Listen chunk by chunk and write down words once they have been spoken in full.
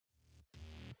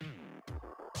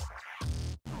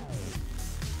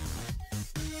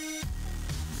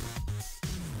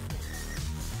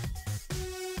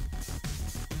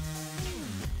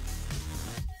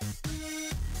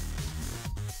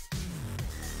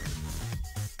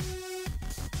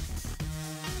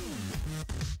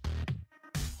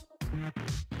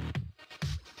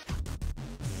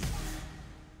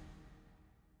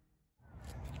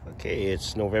Okay,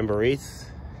 it's November 8th.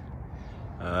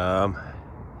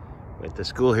 Went to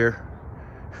school here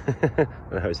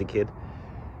when I was a kid.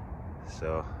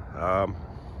 So,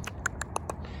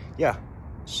 yeah.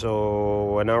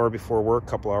 So an hour before work,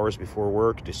 couple hours before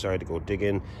work, decided to go dig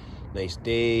in. Nice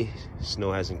day.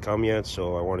 Snow hasn't come yet,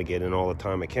 so I want to get in all the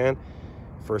time I can.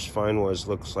 First find was,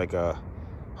 looks like a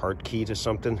heart key to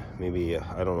something. Maybe,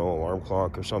 I don't know, alarm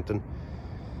clock or something.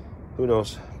 Who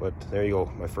knows? But there you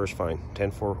go, my first find.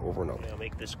 10-4, over and out. Yeah, I'll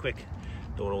make this quick.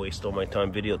 Don't want to waste all my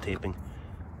time videotaping.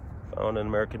 Found an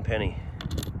American penny.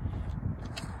 It's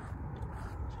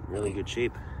in really good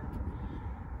shape.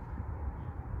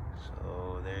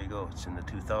 So there you go. It's in the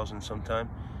 2000s sometime.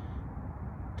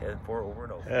 10-4, over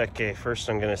and out. Okay, first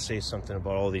I'm going to say something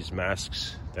about all these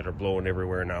masks that are blowing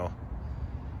everywhere now.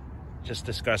 Just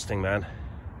disgusting, man.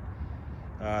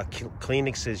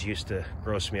 Kleenexes used to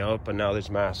gross me out, but now there's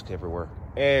masks everywhere.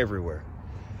 Everywhere.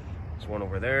 There's one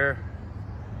over there.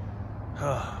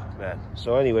 Oh, man.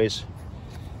 So anyways,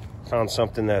 found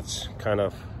something that's kind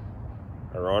of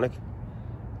ironic.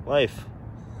 Life.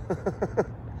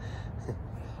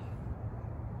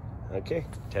 Okay,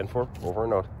 10-4, over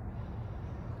and out.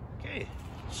 Okay,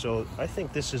 so I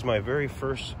think this is my very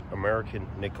first American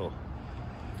nickel.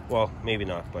 Well, maybe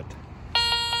not, but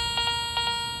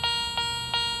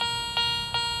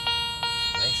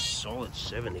solid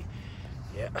 70.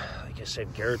 Yeah, like I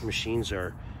said, Garrett machines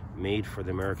are made for the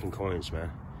American coins,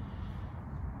 man.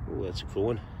 Oh, that's a cool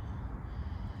one.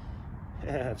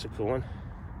 Yeah, that's a cool one.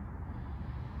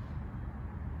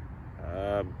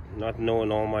 Not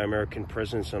knowing all my American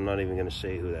presidents, I'm not even going to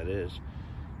say who that is,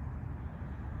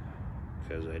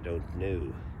 because I don't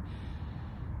know.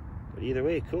 But either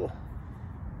way, cool.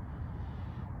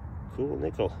 Cool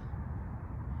nickel.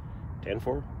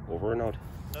 10-4, over and out.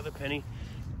 Another penny.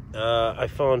 I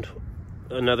found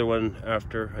another one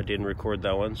after I didn't record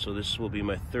that one, so this will be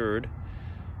my third.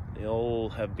 They all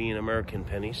have been American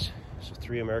pennies. So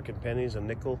 3 American pennies, a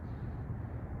nickel,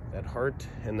 that heart,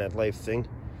 and that life thing,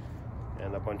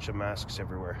 and a bunch of masks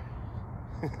everywhere.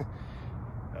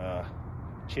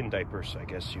 Chin diapers, I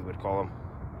guess you would call them.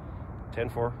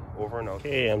 10-4, over and out.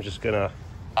 Okay, I'm just gonna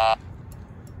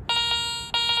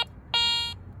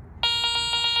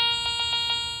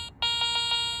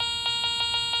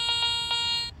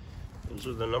those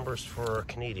are the numbers for a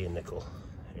Canadian nickel.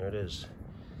 Here it is.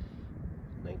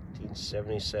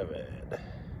 1977.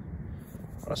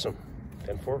 Awesome.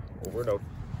 10-4, over and out.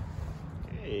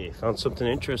 Okay, found something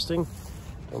interesting.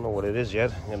 Don't know what it is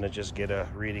yet. I'm gonna just get a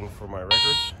reading for my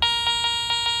records.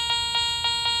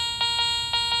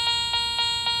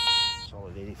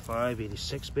 Solid 85,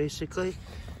 86 basically.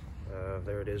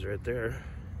 There it is right there.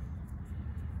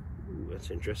 Ooh, that's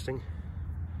interesting.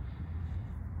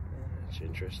 That's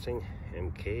interesting.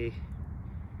 MK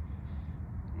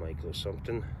Michael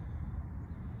something.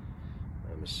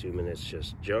 I'm assuming it's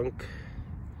just junk.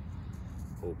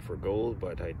 Hope for gold,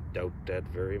 but I doubt that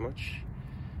very much.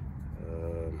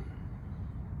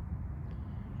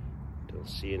 Don't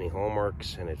see any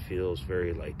hallmarks, and it feels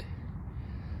very light.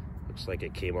 Looks like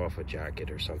it came off a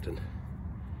jacket or something.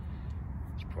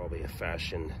 It's probably a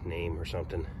fashion name or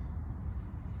something.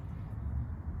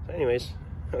 So anyways,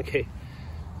 okay.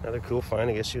 Another cool find,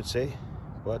 I guess you'd say,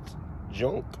 but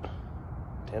junk.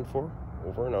 10-4,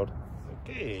 over and out.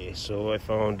 Okay, so I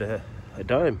found a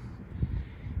dime.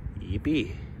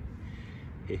 Yippee.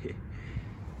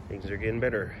 Things are getting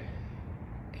better.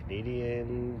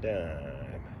 Canadian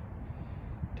dime.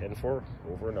 10-4,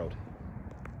 over and out.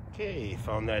 Okay,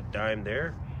 found that dime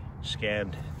there.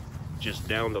 Scanned just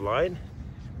down the line.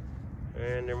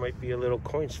 And there might be a little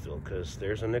coin still, because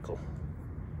there's a nickel.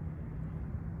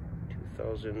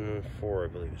 2004, I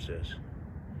believe it says.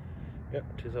 Yep,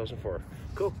 2004.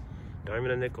 Cool. Dime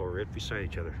and a nickel right beside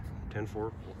each other.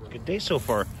 10-4. Good day so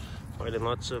far. Finding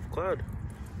lots of cloud.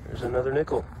 There's another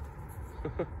nickel.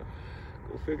 Go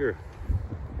figure.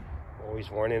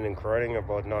 Always whining and crying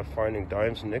about not finding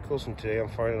dimes and nickels, and today I'm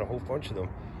finding a whole bunch of them.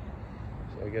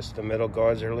 So I guess the metal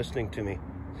gods are listening to me.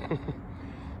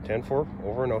 10-4,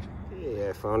 over and out. Hey,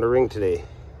 I found a ring today.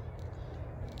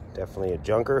 Definitely a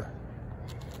junker.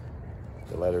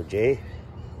 The letter J.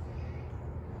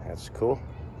 That's cool.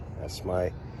 That's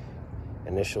my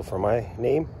initial for my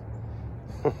name.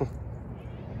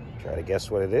 Try to guess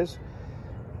what it is.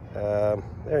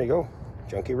 There you go.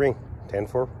 Junky ring.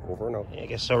 10-4, over and out. I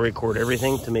guess I'll record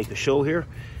everything to make a show here.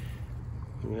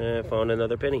 I found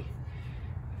another penny.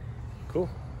 Cool.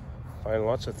 Find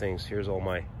lots of things. Here's all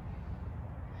my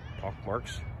pock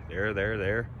marks. There.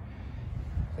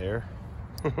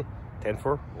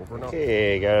 10-4, over and out.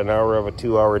 Okay, got an hour of a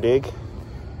 2-hour dig.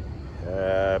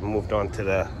 Moved on to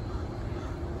the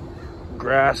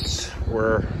grass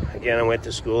where, again, I went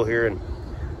to school here and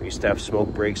we used to have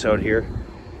smoke breaks out here.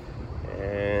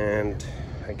 And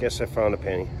I guess I found a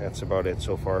penny. That's about it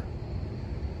so far.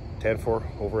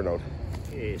 10-4, over and out.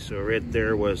 Okay, so right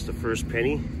there was the first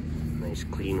penny. Nice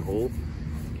clean hole.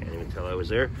 Can't even tell I was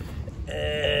there.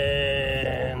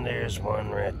 And there's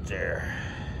one right there.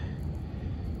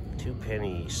 2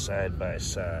 pennies side by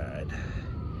side.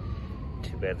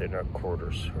 Too bad they're not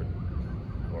quarters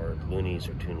or loonies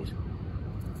or toonies.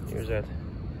 Here's that.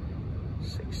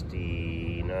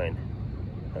 69.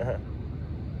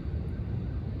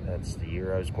 That's the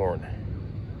year I was born.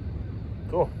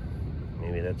 Cool.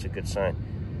 Maybe that's a good sign.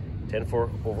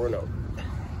 10-4, over and out.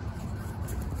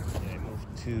 I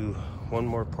moved to one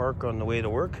more park on the way to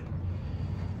work.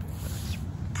 It's a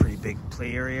pretty big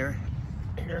play area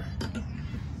here.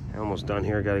 Almost done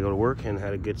here. Got to go to work and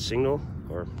had a good signal,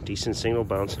 or decent signal,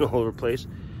 bouncing all over the place.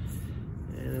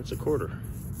 And it's a quarter.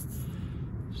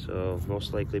 So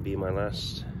most likely be my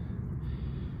last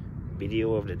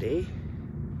video of the day.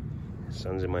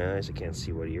 Sun's in my eyes. I can't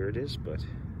see what year it is, but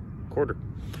quarter.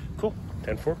 Cool.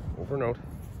 10-4, over and out.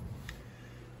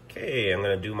 Okay, I'm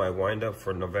gonna do my wind up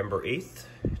for November 8th.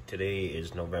 Today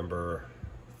is November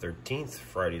 13th,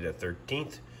 Friday the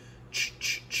 13th.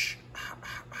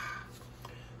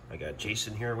 I got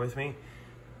Jason here with me,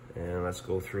 and let's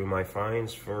go through my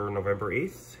finds for November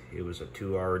 8th. It was a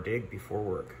 2-hour dig before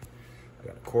work. I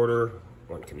got a quarter,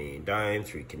 1 Canadian dime,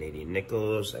 3 Canadian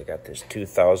nickels. I got this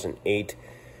 2008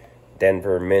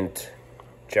 Denver Mint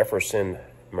Jefferson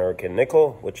American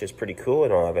nickel, which is pretty cool. I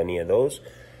don't have any of those.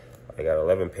 I got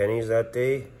 11 pennies that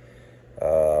day.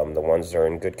 The ones that are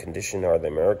in good condition are the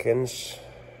Americans.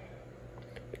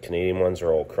 The Canadian ones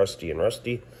are all crusty and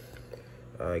rusty.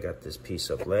 I got this piece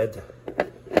of lead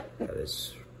that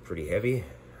is pretty heavy.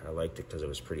 I liked it because it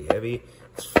was pretty heavy.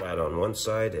 It's flat on one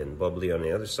side and bubbly on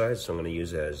the other side, so I'm going to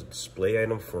use it as a display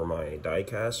item for my die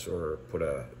cast or put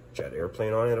a jet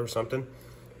airplane on it or something.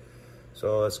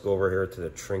 So let's go over here to the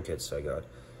trinkets I got.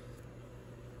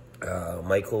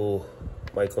 Michael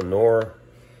Knorr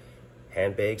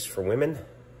handbags for women.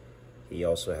 He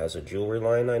also has a jewelry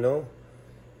line, I know.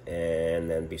 And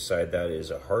then beside that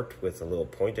is a heart with a little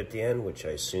point at the end, which I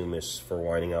assume is for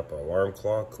winding up an alarm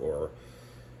clock or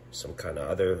some kind of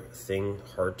other thing.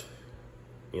 Heart,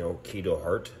 you know, key to a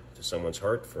heart, to someone's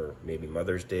heart for maybe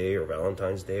Mother's Day or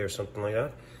Valentine's Day or something like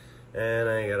that. And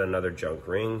I got another junk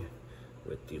ring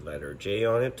with the letter J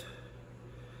on it.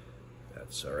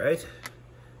 That's all right.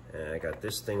 And I got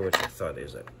this thing, which I thought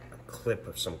is a clip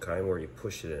of some kind where you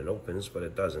push it and it opens, but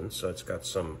it doesn't. So it's got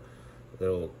some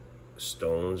little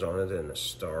stones on it and a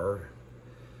star.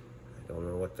 I don't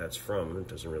know what that's from. It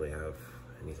doesn't really have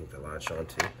anything to latch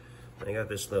onto. I got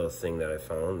this little thing that I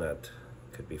found that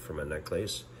could be from a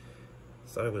necklace. I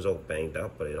thought it was all banged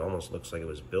up, but it almost looks like it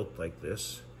was built like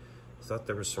this. I thought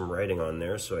there was some writing on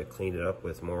there, so I cleaned it up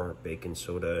with more baking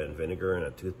soda and vinegar and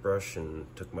a toothbrush and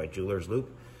took my jeweler's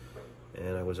loop,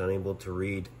 and I was unable to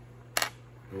read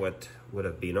what would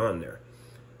have been on there.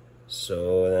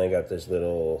 So then I got this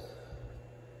little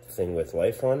thing with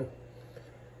life on,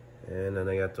 and then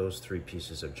I got those 3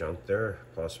 pieces of junk there,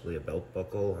 possibly a belt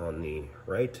buckle on the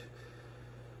right,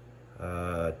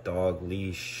 dog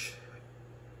leash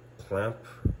clip,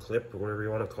 whatever you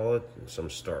want to call it, and some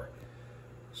star.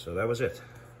 So that was it.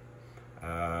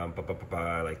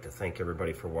 I'd like to thank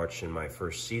everybody for watching my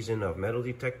first season of metal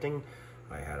detecting.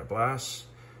 I had a blast.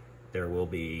 There will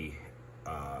be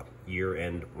a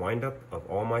year-end wind-up of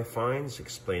all my finds,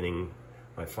 explaining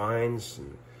my finds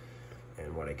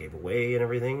and what I gave away and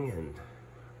everything, and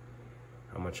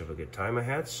how much of a good time I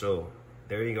had. So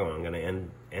there you go. I'm going to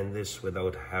end this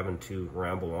without having to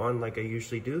ramble on like I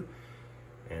usually do.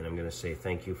 And I'm going to say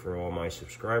thank you for all my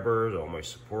subscribers, all my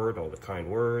support, all the kind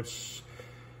words.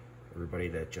 Everybody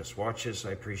that just watches,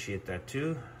 I appreciate that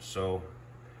too. So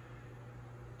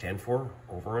 10-4,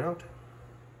 over and out.